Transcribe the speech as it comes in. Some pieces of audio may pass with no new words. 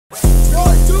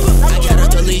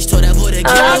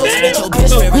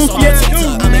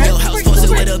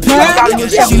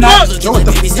what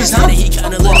the fuck just happened? He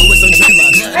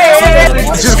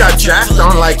just got jacked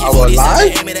on like our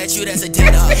live?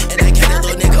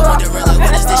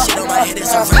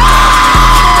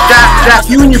 Jack,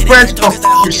 you and your friends go f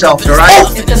yourself, alright?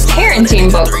 It's a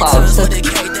parenting book club. So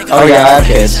oh yeah, I have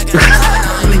kids.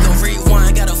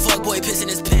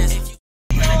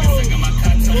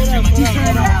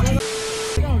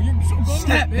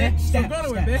 Step, man. Step.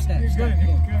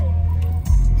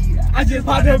 I just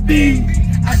bought the beat.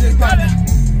 I just got a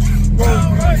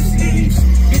Rolls Royce sleeves.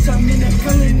 Bitch, I'm in that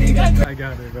color, nigga. I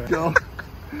got it, bro.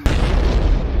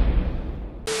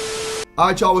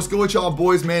 Alright y'all, what's good with y'all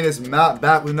boys, man? It's Matt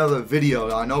back with another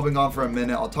video. I know I've been gone for a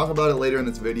minute. I'll talk about it later in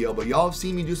this video, but y'all have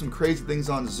seen me do some crazy things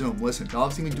on Zoom. Listen, y'all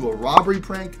have seen me do a robbery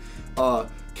prank,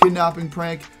 kidnapping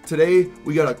prank. Today,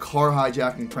 we got a car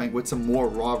hijacking prank with some more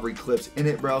robbery clips in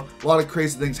it, bro. A lot of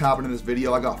crazy things happened in this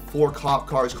video. I got 4 cop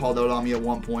cars called out on me at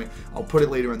one point. I'll put it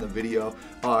later in the video.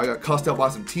 I got cussed out by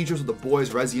some teachers with the boys,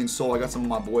 Resi and Soul. I got some of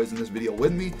my boys in this video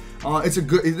with me.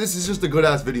 This is just a good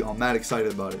ass video. I'm mad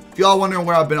excited about it. If y'all wondering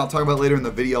where I've been, I'll talk about it later in the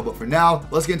video. But for now,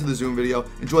 let's get into the Zoom video.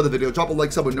 Enjoy the video. Drop a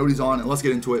like, sub with noties on, and let's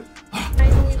get into it. I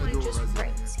just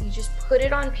writes. You just put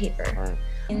it on paper. Right.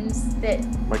 That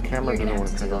My camera doesn't want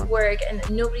to turn on. Work, and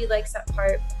nobody likes that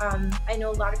part. I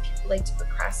know a lot of people like to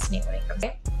procrastinate when it comes.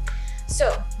 Okay?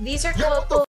 So these are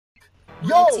colorful.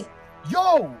 Yo!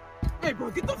 Hey,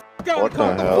 bro, get the f out. What the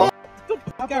hell?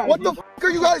 What the fuck are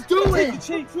you guys doing?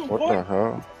 What the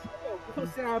hell? Come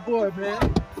sad boy, man.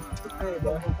 Hey,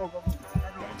 bro.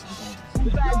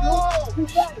 You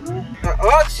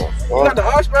got the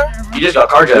arch, bro? You just got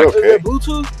carjacked. Okay.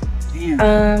 Bluetooth?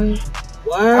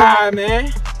 Why,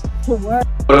 man? What?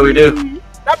 What do we do?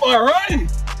 That boy running.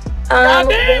 I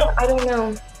don't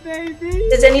know. Baby.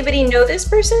 Does anybody know this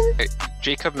person?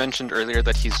 Jacob mentioned earlier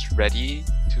that he's ready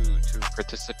to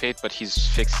participate, but he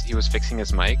was fixing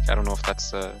his mic. I don't know if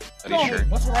that's are you sure?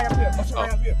 What's right up here? What's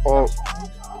right up here? Oh,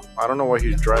 I don't know why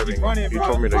he's driving. He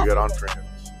told me to get on for him.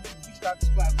 He started to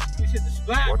splat. He hit the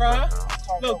splat, What bro. the hell?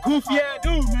 Little goofy ass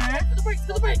dude, man. To the brakes,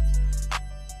 to the brakes.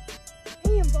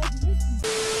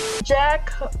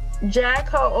 Jack,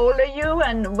 how old are you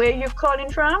and where you calling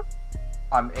from?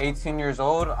 I'm 18 years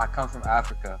old. I come from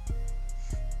Africa.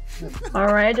 All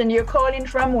right, and you're calling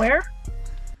from where?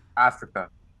 Africa.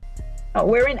 Oh,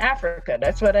 we're in Africa,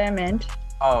 that's what I meant.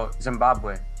 Oh,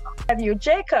 Zimbabwe. Have you,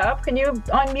 Jacob, can you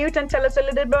unmute and tell us a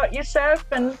little about yourself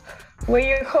and where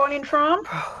you're calling from?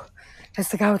 That's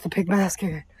the guy with the pig mask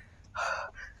here.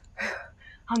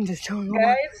 I'm just telling you.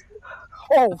 Guys?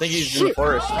 Oh, I think he's shit. in the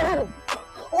forest.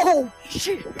 Oh,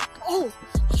 shit. Oh,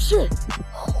 shit.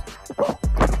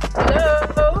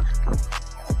 Hello?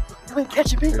 You ain't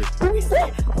catching me. Let me see.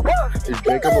 Is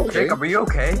Jacob okay? Jacob, are you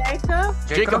okay?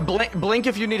 Jacob? Blink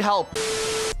if you need help.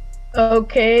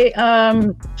 Okay,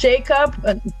 Jacob,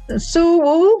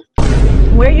 Suwu,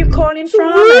 where are you calling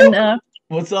from? And,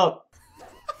 What's up?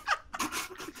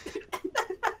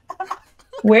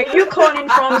 where are you calling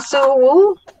from,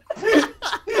 Suwu?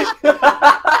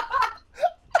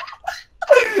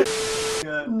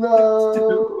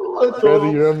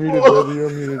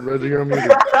 Resi, you're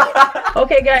muted.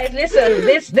 Okay, guys, listen.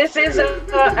 This is a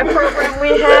program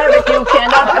we have. If you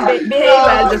cannot behave,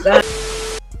 I'll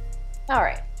just. all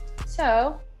right.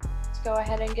 So let's go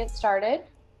ahead and get started.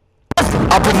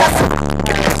 I'll put my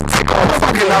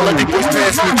I'll let the boys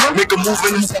pass me. Make a move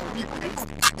in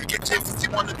get chances, you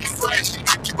wanna be flashy.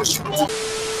 Keep a shoot on.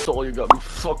 Soul, you got me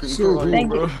fucking crying,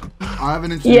 bro. I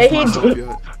haven't introduced myself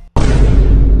yet.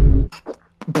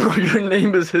 Bro, your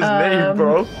name is his name,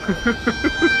 bro.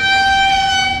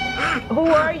 Who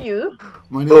are you?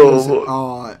 My name is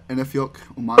Enefiok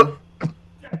Umana.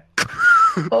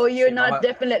 Oh, you're not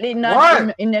definitely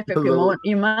not Inefik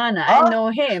Umana. I know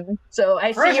him, so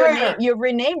I see your name. You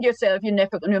renamed yourself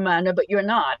Inefik Umana, but you're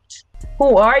not.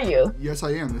 Who are you? Yes,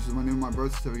 I am. This is my name, my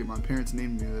birth certificate. My parents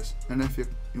named me this. Enefiok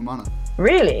Umana.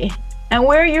 Really? And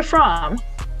where are you from?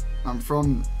 I'm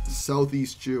from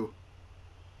Southeast Jew.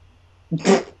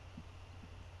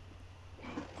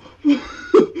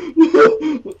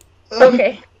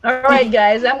 Okay. All right,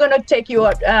 guys. I'm gonna take you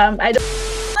up. I don't.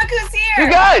 Look who's here!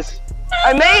 You guys,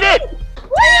 I made it!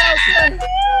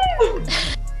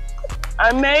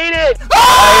 I made it!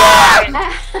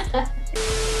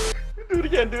 Do it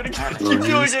again. Keep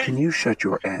doing it. Can you shut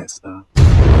your ass up?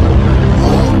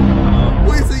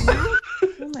 Wait, is it you?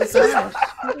 Oh my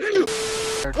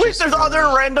gosh. Wait, there's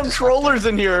other random trollers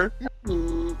in here.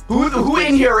 Who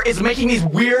in here is making these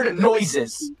weird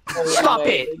noises? Stop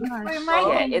it!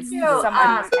 Yeah, it's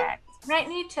somebody's act. Might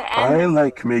need to end. I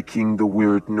like making the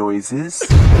weird noises.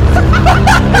 Who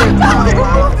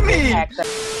moved me?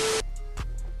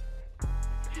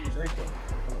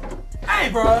 Hey,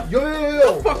 bro.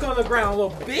 Yo. Fuck on the ground, little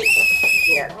bitch.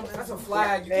 Yeah, that's a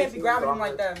flag. You can't be grabbing him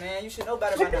like that, man. You should know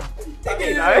better by now.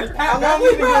 How long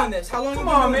you been doing this? How long you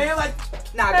been doing man. this? Like,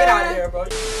 nah, get out of here, bro.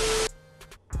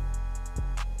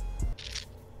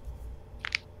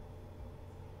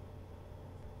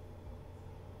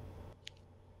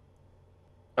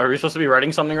 Are we supposed to be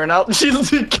writing something right now? She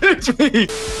kicked me!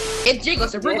 It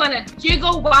jiggles, so we're gonna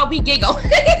jiggle while we giggle.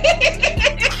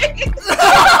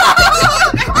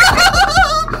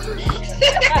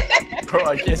 Bro,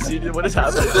 I can't see it. What is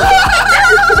happening?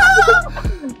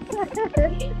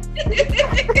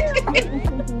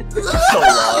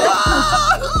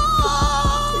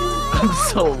 I'm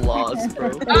so lost, bro.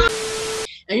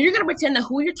 And you're gonna pretend that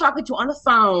who you're talking to on the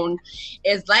phone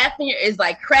is laughing, is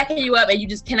like cracking you up, and you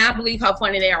just cannot believe how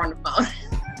funny they are on the phone.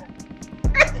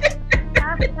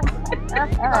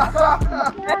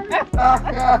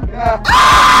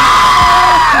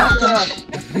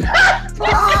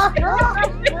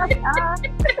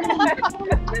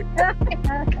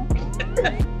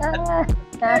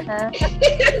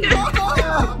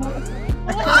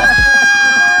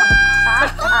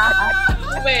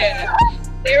 Man,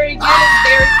 very good,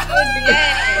 very good,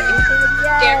 yay!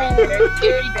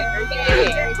 Very good.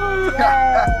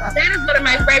 That is one of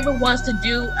my favorite ones to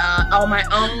do on my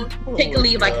own. Take a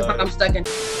leave, like if I'm stuck in.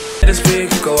 This big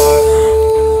go.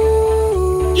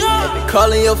 I've been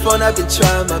calling your phone, I've been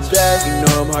trying my best. You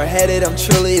know I'm hard-headed, I'm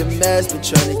truly a mess. Been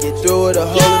trying to get through with a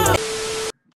hole in my... Is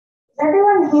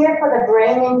everyone here for the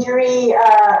brain injury?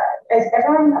 Is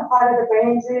everyone a part of the Brain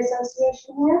Injury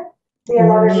Association here?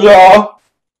 Yeah.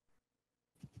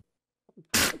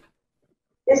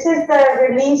 This is the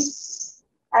Release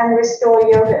and Restore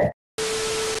Yoga.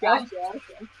 Gotcha.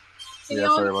 Yeah,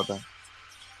 sorry about that.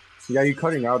 Yeah, you're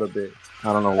cutting out a bit.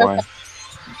 I don't know why. Okay.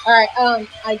 Alright,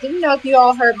 I didn't know if you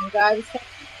all heard me, but I was saying,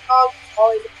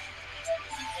 always.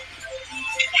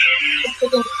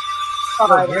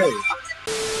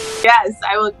 Yes,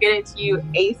 I will get it to you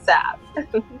ASAP.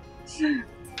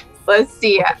 Let's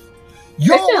see.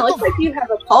 Yo, Christian, it looks like you have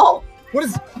a pulse. What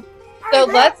is? So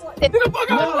let's.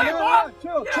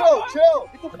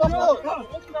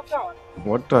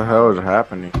 What the hell is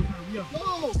happening?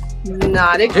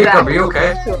 Not exactly. Jacob, are you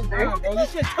okay?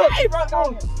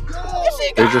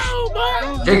 They just...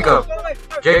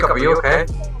 Jacob, are you okay?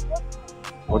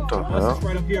 What the hell?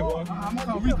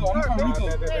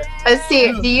 Let's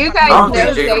see. Do you guys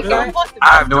know Jacob? I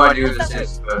have no idea who this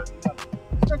is, but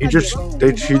He just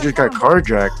got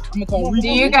carjacked. Do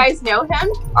you guys know him?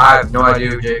 I have no idea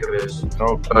who Jacob is.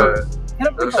 No, but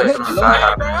it looks like something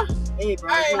bad happened. Okay.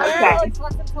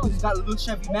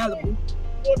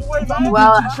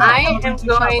 Well, I am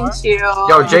going to.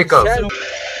 Yo, Jacob.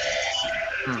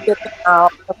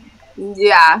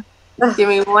 Yeah. Give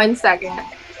me 1 second.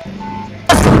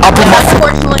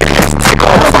 Unfortunately,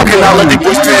 fucking I'll let the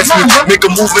boys pass me. Make a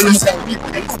move in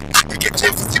the get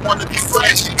chances, you wanna be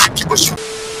flashy. Keep a shoot.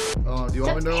 Do you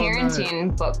want me to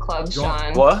parenting book club,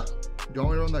 Sean. What? Do you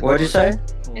want me to run that? What did you say?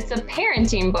 It's a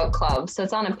parenting book club, so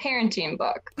it's on a parenting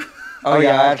book. Oh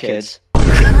yeah, I have kids.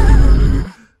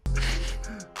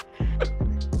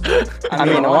 I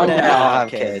mean, one day I'll have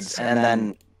kids, and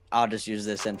then I'll just use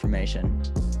this information.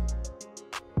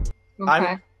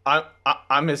 Okay.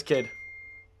 I'm his kid.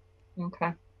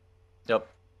 Okay. Yep.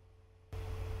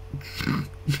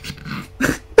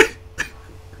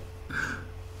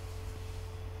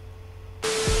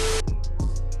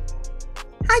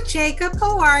 Hi, Jacob.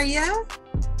 How are you?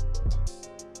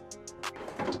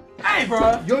 Hey,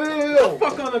 bro. Yo.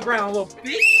 Fuck on the ground, little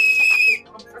bitch.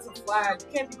 That's a flag. You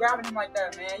can't be grabbing him like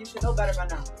that, man. You should know better by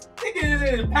now.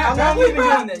 How long you been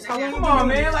doing this? How long Come on,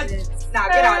 man. Like, nah,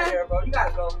 get out of here, bro. You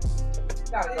gotta go.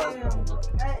 You gotta go.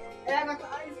 Hey, I got the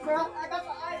ice, bro. I got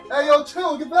the ice. Hey, yo,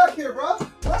 chill. Get back here, bro.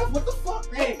 What the fuck?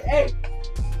 Hey.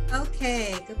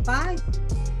 Okay, goodbye.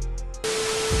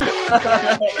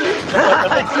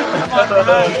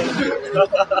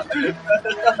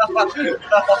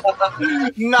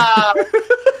 Nah.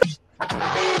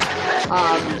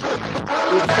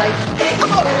 It's like...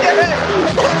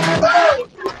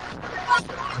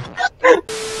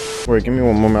 Wait, give me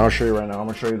one moment. I'll show you right now. I'm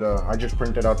gonna show you I just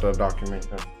printed out the document.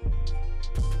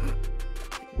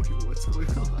 What's going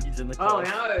on? He's in the Oh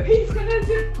no, he's gonna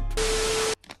do.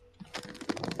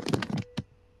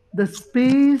 The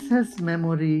space has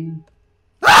memory.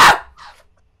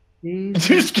 You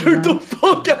scared the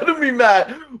fuck out of me, Matt.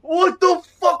 What the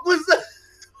fuck was that?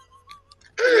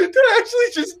 That actually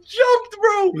just jumped,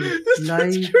 bro. This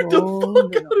scared the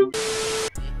fuck out of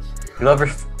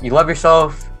me. You love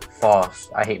yourself? False.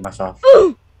 I hate myself.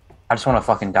 I just want to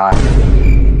fucking die.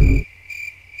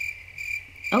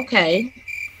 Okay.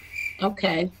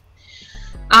 Okay.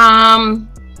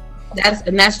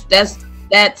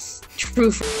 That's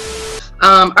true.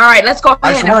 All right, let's go ahead.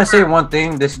 I just want to say one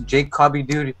thing. This Jake Cobby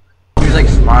dude, he was like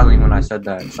smiling when I said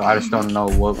that, so I just don't know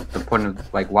what the point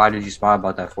of, like, why did you smile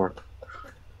about that for?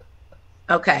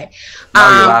 Okay.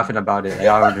 Now you're laughing about it. I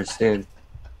don't understand.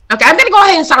 Okay, I'm gonna go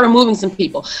ahead and start removing some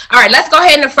people. All right, let's go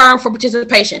ahead and affirm for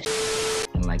participation.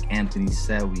 And like Anthony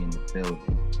said, we in the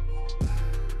building.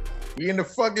 We in the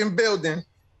fucking building.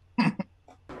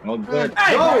 Oh, good.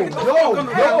 Hey, yo,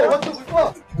 what the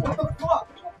fuck? What the fuck?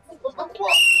 What the fuck?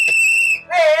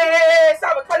 Hey,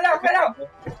 stop it, cut it out.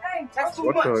 Hey, that's too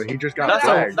What much. the? He just got That's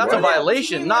flagged. a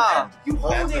violation. Nah. You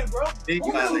hold it, bro. Big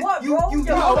You violation. what, bro? You Oh,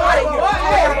 no,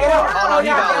 he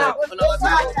valid.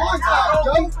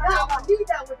 Leave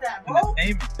that with that, bro.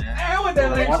 Aim it, man. I want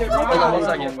that late shit, bro. Hold on 1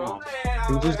 second, bro.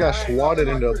 He just got swatted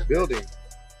in the building.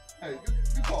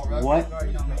 What?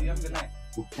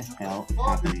 What the hell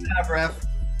happening?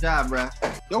 Job,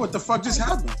 ref. Yo, what the fuck just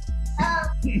happened?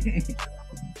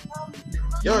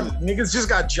 Yo, niggas just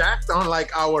got jacked on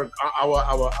like our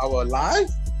live.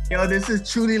 Yo, this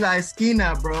is truly La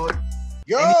Esquina, bro.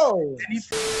 Yo.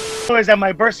 Is that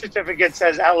my birth certificate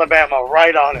says Alabama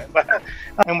right on it,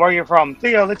 and where you're from.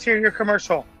 Theo, let's hear your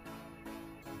commercial.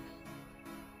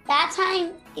 That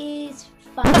time is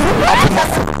fun.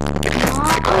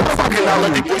 I'll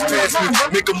let the boys pass me,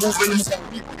 make a move in this.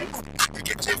 You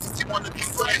get chances, you wanna be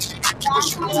flashy.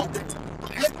 Push you on.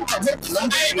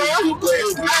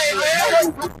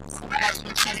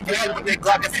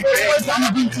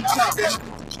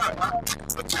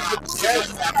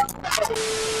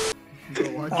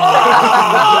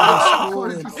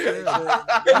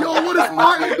 Yo, what is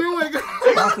Martin doing?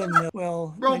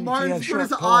 Well, bro, Martin's put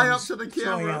his eye up to the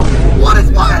camera. What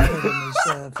is Martin? Is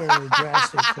a fairly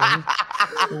drastic thing.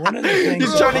 One of the things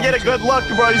He's trying to get a good look,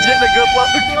 bro. He's getting a good look.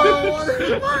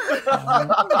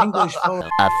 English poet.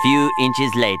 A few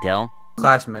inches later.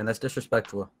 Classman, that's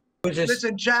disrespectful.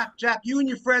 Listen, Jack, you and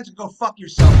your friends can go fuck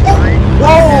yourself.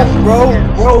 Whoa, bro.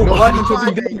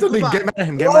 Get mad at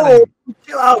him. Chill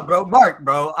out, bro. Mark,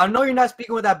 bro. I know you're not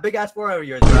speaking with that big ass forehead of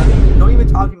yours, bro. Don't even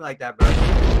talk to me like that, bro.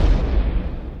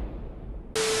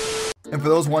 And for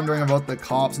those wondering about the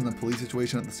cops and the police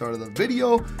situation at the start of the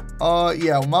video,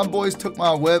 yeah, well, my boys took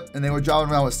my whip and they were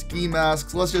driving around with ski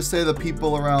masks. Let's just say the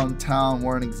people around town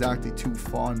weren't exactly too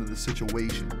fond of the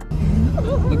situation.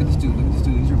 Look at this dude.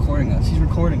 He's recording us.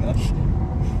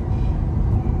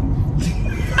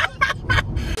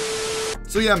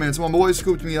 So yeah, man, so my boys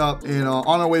scooped me up, and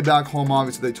on our way back home,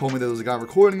 obviously, they told me there was a guy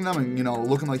recording them and, you know,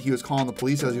 looking like he was calling the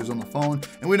police as he was on the phone,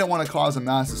 and we didn't want to cause a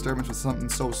mass disturbance with something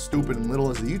so stupid and little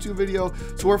as a YouTube video,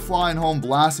 so we're flying home,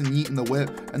 blasting, yeeting the whip,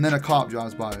 and then a cop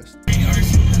drives by us.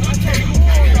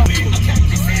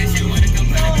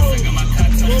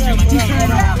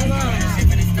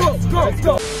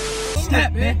 Go.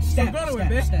 Step, man.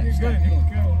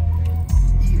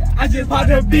 I just bought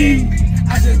a B.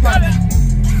 I just got a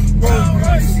Rolls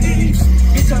Royce.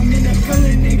 Bitch, I'm in the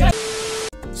feeling, nigga.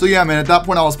 So yeah, man, at that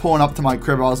point I was pulling up to my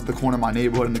crib. I was at the corner of my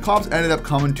neighborhood, and the cops ended up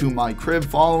coming to my crib,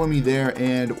 following me there,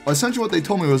 and essentially what they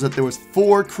told me was that there was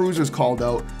 4 cruisers called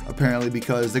out, apparently,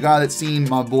 because the guy that seen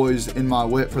my boys in my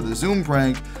whip for the Zoom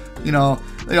prank, you know,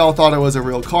 they all thought it was a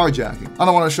real carjacking. I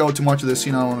don't want to show too much of this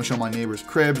scene. I don't want to show my neighbors'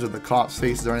 cribs or the cops'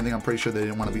 faces or anything. I'm pretty sure they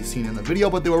didn't want to be seen in the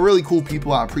video, but they were really cool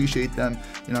people. I appreciate them.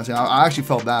 You know what I'm saying? I actually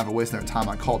felt bad for wasting their time.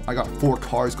 I got 4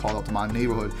 cars called out to my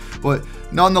neighborhood. But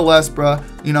nonetheless, bruh,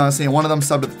 you know what I'm saying? One of them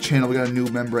subbed at the channel. We got a new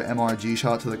member at MRG.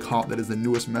 Shout out to the cop that is the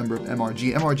newest member of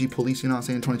MRG. MRG Police, you know what I'm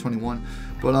saying, 2021.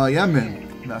 But yeah, man,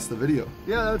 that's the video.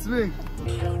 Yeah, that's me.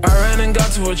 I ran and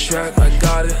got to a track, I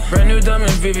got it. Brand new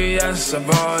diamond VVS, I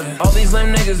bought it. All these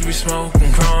lame niggas be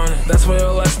smoking chronic. That's where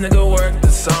your last nigga worked, the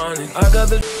Sonic. I got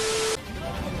the.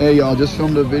 Hey y'all, just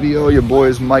filmed a video. Your boy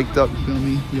is mic'd up, you feel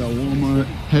me? We got Walmart,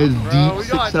 heads deep,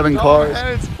 6, 7 cars.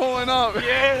 Heads pulling up.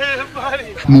 Yeah,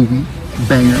 buddy. Movie,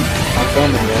 banger. I'm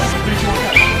filming, bro.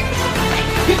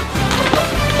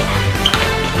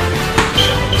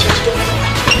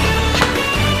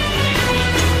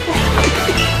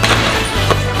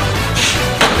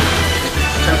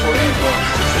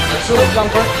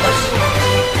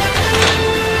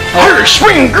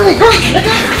 Swing, go.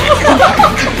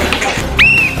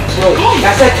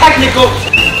 That's a technical.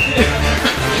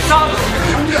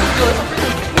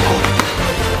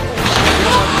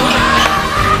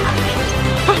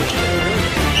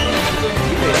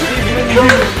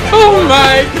 Oh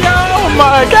my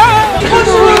god!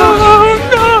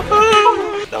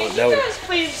 That was.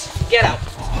 Please get out.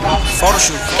 Photo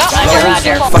shoot.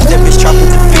 Fuck that bitch, try put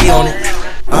the fee on it.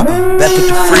 Bet put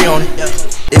the free on it.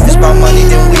 If it's about money,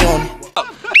 then we on it.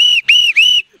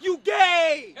 You gay!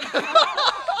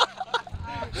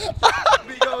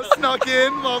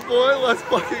 in, my boy. Let's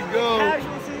fucking go.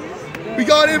 We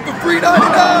got in for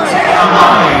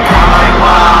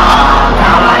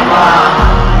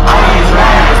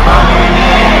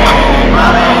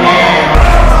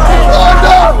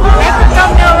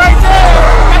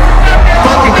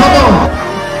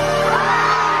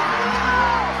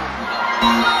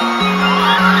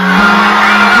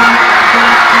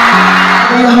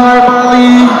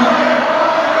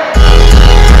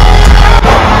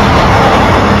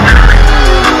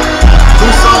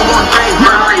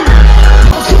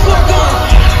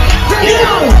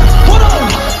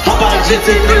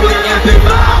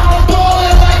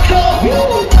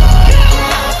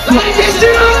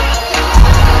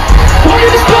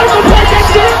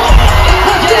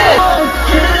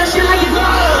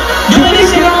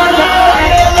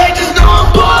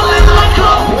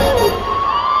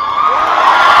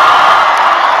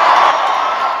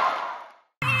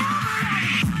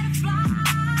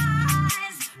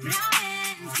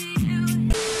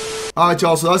Alright,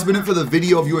 y'all, so that's been it for the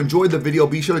video. If you enjoyed the video,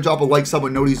 be sure to drop a like, sub,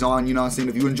 and noties on, you know what I'm saying?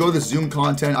 If you enjoy the Zoom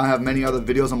content, I have many other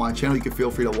videos on my channel you can feel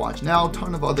free to watch now. A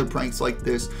ton of other pranks like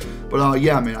this. But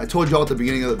yeah, man, I told y'all at the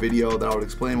beginning of the video that I would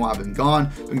explain why I've been gone.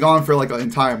 Been gone for like an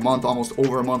entire month, almost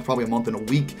over a month, probably a month and a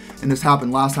week. And this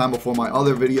happened last time before my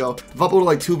other video. I've uploaded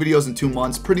like 2 videos in 2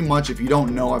 months. Pretty much, if you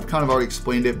don't know, I've kind of already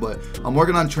explained it, but I'm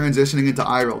working on transitioning into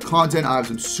IRL content. I have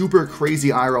some super crazy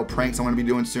IRL pranks I'm going to be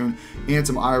doing soon, and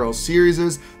some IRL series.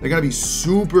 They're going to be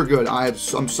super good. I'm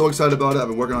so excited about it. I've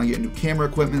been working on getting new camera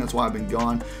equipment. That's why I've been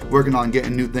gone. Working on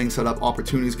getting new things set up,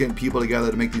 opportunities, getting people together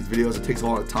to make these videos. It takes a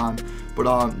lot of time. But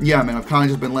yeah, man, I've kind of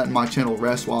just been letting my channel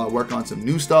rest while I work on some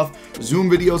new stuff. Zoom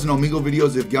videos and Omegle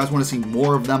videos, if you guys want to see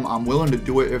more of them, I'm willing to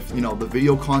do it if, you know, the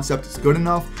video concept is good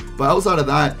enough. But outside of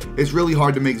that, it's really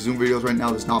hard to make Zoom videos right now.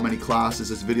 There's not many classes.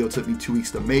 This video took me 2 weeks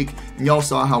to make, and y'all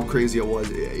saw how crazy it was.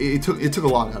 It took a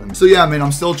lot out of me. So yeah, man,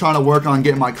 I'm still trying to work on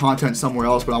getting my content somewhere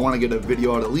else, but I want to get a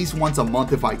video out at least once a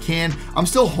month if I can. I'm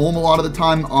still home a lot of the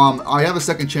time. I have a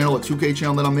second channel, a 2K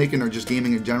channel that I'm making, or just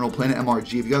gaming in general, Planet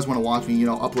MRG. If you guys want to watch me, you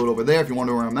know, upload over there if you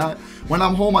wonder where I'm at. When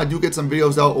I'm home, I do get some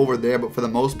videos out over there, but for the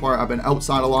most part, I've been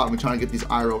outside a lot. I've been trying to get these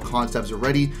IRL concepts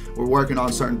ready. We're working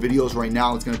on certain videos right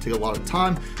now. It's going to take a lot of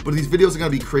time, but these videos are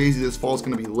going to be crazy. This fall is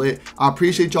going to be lit. I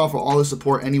appreciate y'all for all the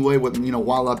support anyway. With, you know,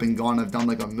 while I've been gone, I've done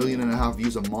like 1.5 million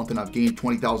views a month, and I've gained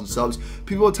 20,000 subs.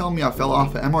 People are telling me I fell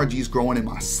off, but MRG's growing in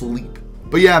my sleep.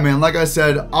 But yeah, man, like I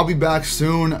said, I'll be back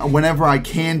soon whenever I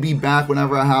can be back,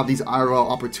 whenever I have these IRL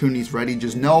opportunities ready.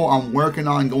 Just know I'm working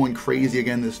on going crazy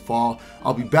again this fall.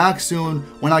 I'll be back soon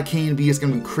when I can be. It's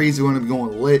going to be crazy. We're going to be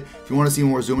going lit. If you want to see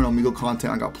more Zoom and Omegle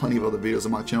content, I got plenty of other videos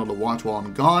on my channel to watch while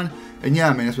I'm gone. And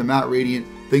yeah, man, it's been MattRadiant.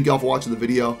 Thank y'all for watching the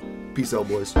video. Peace out,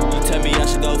 boys. You tell me I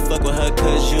should go fuck with her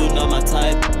cause you know my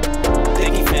type.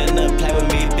 Think you finna play with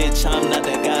me, bitch, I'm not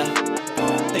that guy.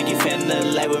 Think you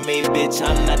finna lay with me, bitch,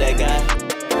 I'm not that guy.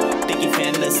 Think you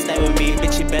finna stay with me,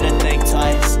 bitch, you better think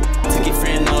twice. Took your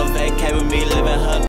friend on vacay with me, living her